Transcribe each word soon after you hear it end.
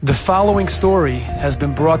The following story has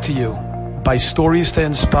been brought to you by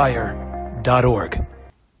StoriesToInspire.org.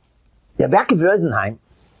 Yaakov Rosenheim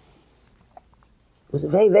was a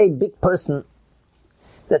very, very big person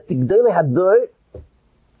that the Gdolei Hador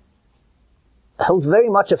held very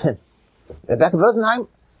much of him. Yaakov Rosenheim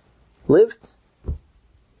lived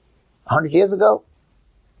 100 years ago.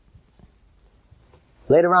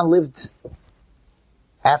 Later on lived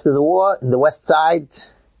after the war in the west side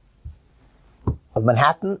of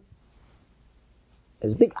Manhattan. There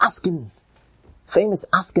was a big Askin, famous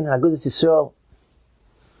Askin in Agudas Yisrael.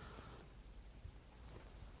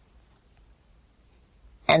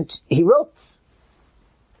 And he wrote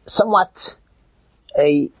somewhat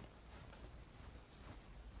a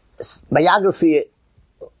biography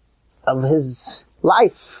of his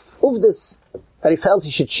life, uvdas, that he felt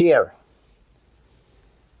he should share.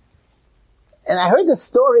 And I heard this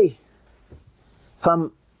story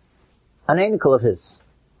from an uncle of his.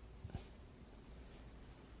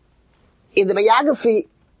 In the biography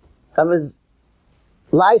of his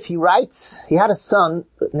life, he writes, he had a son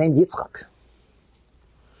named Yitzchak.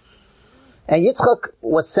 And Yitzchak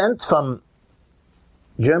was sent from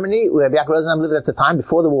Germany, where Yaakov Rosenheim lived at the time,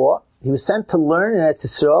 before the war. He was sent to learn in Eretz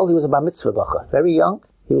Yisrael. He was a bar mitzvah bacha, very young.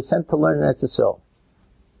 He was sent to learn in Eretz Yisrael.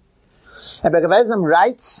 And Yaakov Rosenheim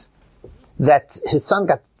writes that his son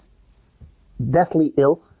got deathly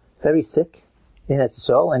ill, very sick in Eretz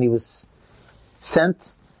Yisrael, and he was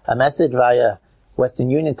sent a message via Western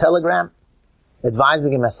Union telegram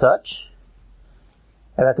advising him as such.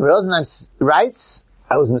 And Yaakov Rosenheim writes,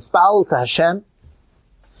 I was mispal to Hashem,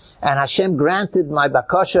 and Hashem granted my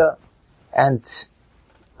bakasha, and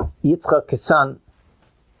Yitzchak, his son,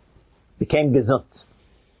 became gesund.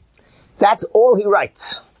 That's all he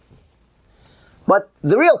writes. But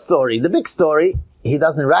the real story, the big story, he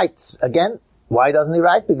doesn't write. Again, why doesn't he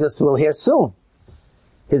write? Because we'll hear soon.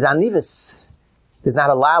 His anivus did not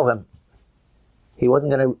allow him. He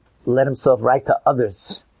wasn't going to let himself write to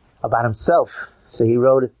others about himself. So he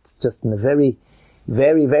wrote it just in a very,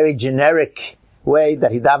 very, very generic way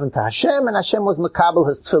that he davened to Hashem, and Hashem was makabel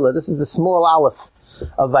his tefillah. This is the small aleph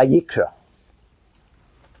of Vayikra.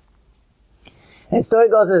 And the story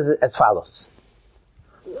goes as follows.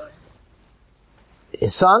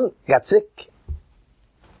 His son got sick,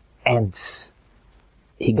 and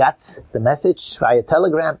he got the message via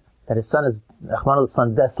telegram that his son is, Rahman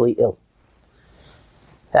al-Islam, deathly ill.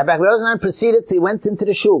 Yaakov Rosenheim he went into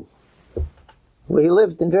the shul, where he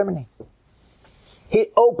lived in Germany.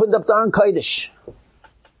 He opened up the Aron Kodesh,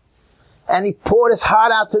 and he poured his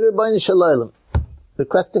heart out to the Rebbeinu Shalom,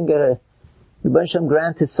 requesting the Rebbeinu Shalom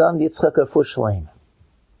grant his son Yitzchak a full shalom.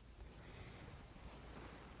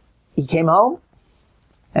 He came home,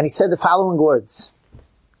 and he said the following words.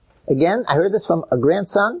 Again, I heard this from a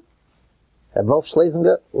grandson, Wolf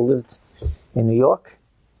Schlesinger, who lived in New York.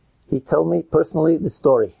 He told me personally the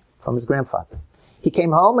story from his grandfather. He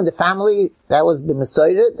came home, and the family, that was the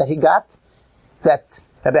Messiah that he got, that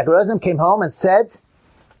Rabbi Rosenheim came home and said,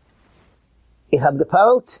 Ich hab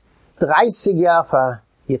gepalt 30 Jahre für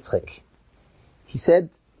Yitzchak. He said,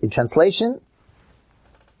 in translation,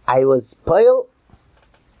 I was poil,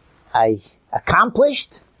 I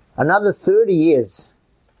accomplished another 30 years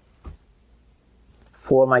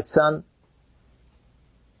for my son,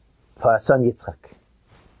 for our son Yitzchak.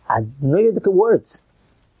 I knew the words.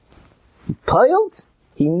 He poiled,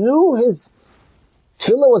 he knew his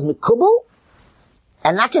tefillah was mikubal,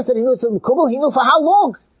 and not just that he knew it was mikubal, he knew for how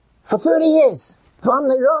long? For 30 years. From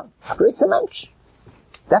the Iran. Grace Mensch.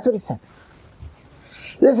 That's what he said.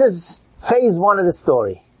 This is phase one of the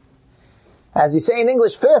story. As we say in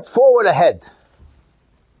English, fast forward ahead.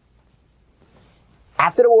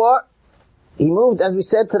 After the war, he moved, as we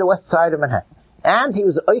said, to the west side of Manhattan. And he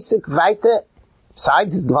was oisik weiter,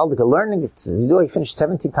 besides his gewaldige learning, he finished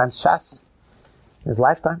 17 times Shas in his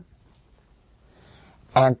lifetime.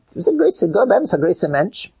 And it was a grace of God, a grace of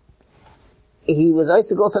mensch. He was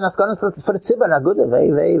oisik also an askonis for the tzibah, a good,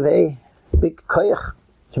 very, very, very big koyach,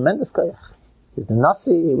 tremendous koyach. He was the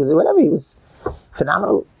nasi, he was whatever, he was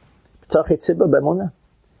phenomenal.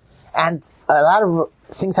 And a lot of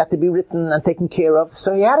things had to be written and taken care of.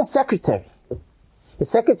 So he had a secretary. His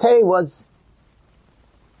secretary was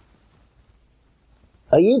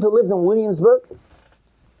a Yid who lived in Williamsburg,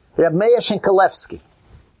 Reb Meir Shenkalevsky.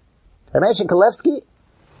 Reb Meir Shenkalevsky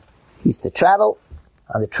used to travel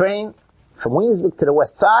on the train from Williamsburg to the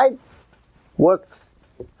west side, worked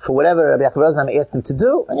for whatever Rabbi Yaakov Rosenheim asked him to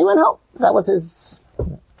do, and he went home. That was his.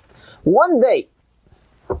 One day,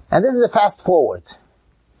 and this is a fast forward.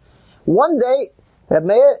 One day, Reb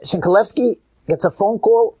Meir Shenkalevsky gets a phone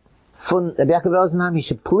call from Rabbi Yaakov Rosenheim. He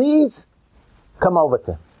should please come over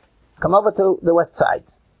to him. come over to the west side,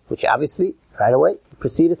 which obviously, right away, he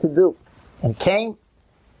proceeded to do. And came,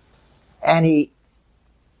 and he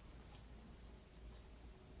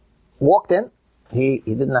walked in. He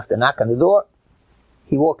didn't have to knock on the door.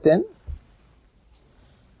 He walked in,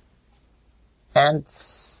 and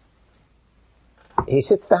he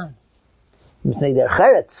sits down.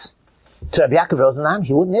 To Rabbi Yaakov Rosenheim,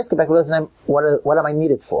 he wouldn't ask Rabbi Yaakov Rosenheim, what am I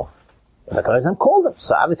needed for? Rabbi Yaakov Rosenheim called him,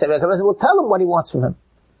 so obviously Rabbi Yaakov Rosenheim will tell him what he wants from him.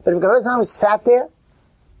 But Rabbi Yaakov Rosenheim sat there,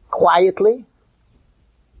 quietly,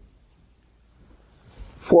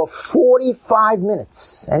 for 45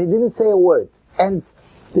 minutes, and he didn't say a word. And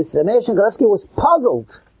this Meir Shenkalevsky was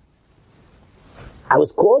puzzled. I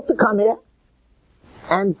was called to come here,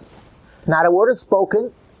 and not a word is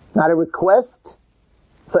spoken, not a request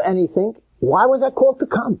for anything. Why was I called to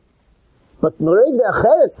come? But Nurev the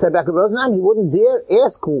Acheret said back to Rosenheim, he wouldn't dare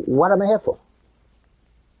ask, what am I here for?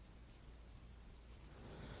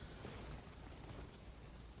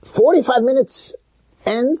 "45 minutes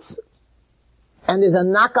ends, and there's a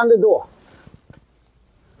knock on the door.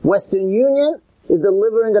 Western Union is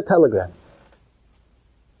delivering a telegram.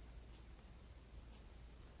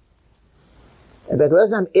 And Rabbi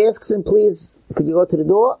Rosenheim asks him, please, could you go to the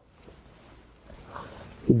door?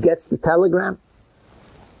 He gets the telegram,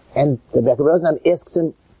 and Rabbi Rosenheim asks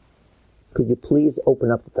him, could you please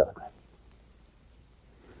open up the telegram?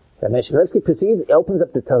 Rabbi Shenkalevsky proceeds, he opens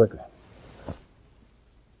up the telegram.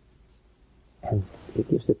 And he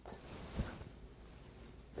gives it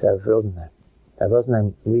to Rabbi Rosenheim. Rabbi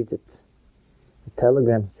Rosenheim reads it. The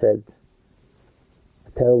telegram said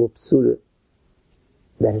a terrible pseudo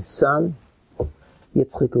that his son,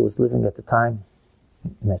 Yitzchak, who was living at the time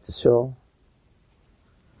in Eretz Yisrael,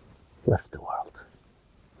 left the world.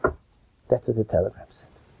 That's what the telegram said.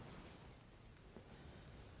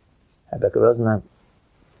 Rabbi Rosenheim,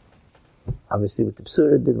 obviously with the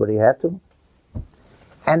pseudo, did what he had to.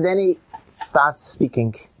 And then he starts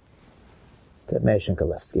speaking to Meir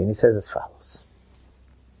Shenkalevsky, and he says as follows.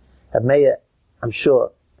 Meir, I'm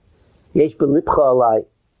sure, Yesh belipcha alai.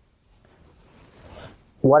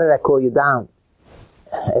 Why did I call you down?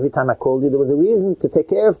 Every time I called you, there was a reason to take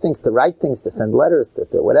care of things, to write things, to send letters, to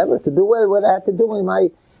whatever, to do what I had to do with my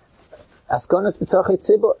askonas b'tzorchei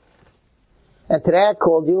tzibur. And today I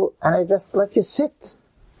called you, and I just let you sit.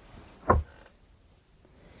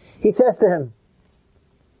 He says to him,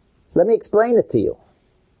 let me explain it to you.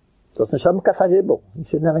 You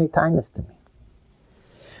shouldn't have any kindness to me.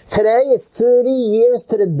 Today is 30 years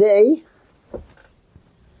to the day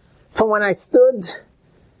from when I stood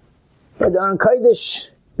at the Aron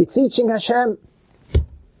Kodesh beseeching Hashem,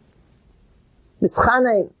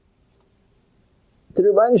 Mischanein, to the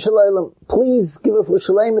Rebbeinu Shalom, please give a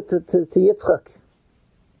Yerushalayim to Yitzchak.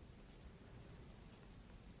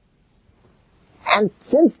 And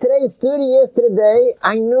since today is 30 years to the day,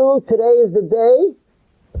 I knew today is the day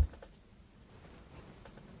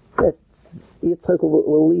that Yitzchak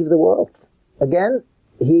will leave the world. Again,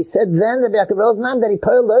 he said then, Rabbi Yaakov Rosenheim, that he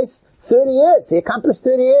pearled us 30 years. He accomplished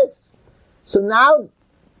 30 years. So now,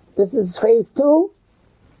 this is phase 2.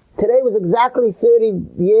 Today was exactly 30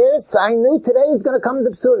 years. So I knew today is going to come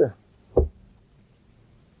the Psura.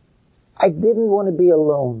 I didn't want to be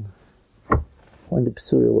alone when the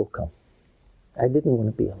Psura will come. I didn't want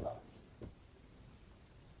to be alone.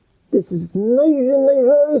 This is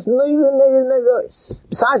neiros.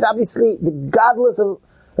 Besides, obviously, the godless of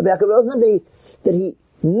Rabbi Yaakov Rosenheim, that he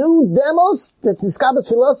knew demos, that's Niskabot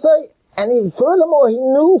Philosophy, and furthermore, he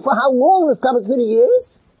knew for how long Niskabot 30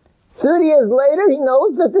 years. 30 years later, he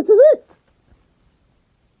knows that this is it.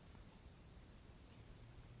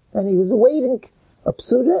 And he was awaiting a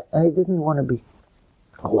pseudo, and he didn't want to be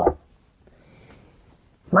alone.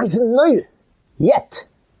 Yet,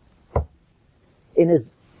 in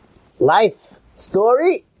his life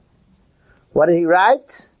story, what did he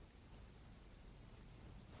write?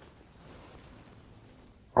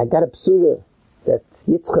 I got a pseudo that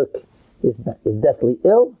Yitzchak is deathly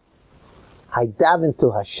ill. I davened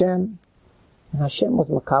to Hashem, and Hashem was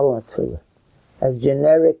makabel tefillah. As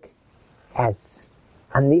generic, as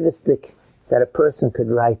anivistic that a person could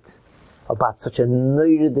write about such a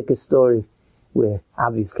neidic story, where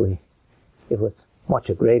obviously it was much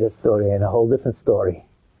a greater story and a whole different story.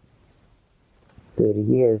 30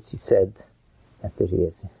 years, he said, and 30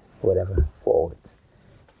 years, whatever, forward.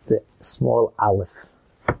 The small aleph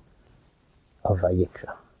of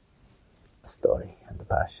Vayikra, a story and the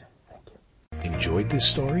parasha. Thank you. Enjoyed this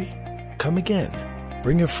story? Come again.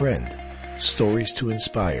 Bring a friend.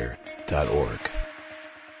 StoriesToInspire.org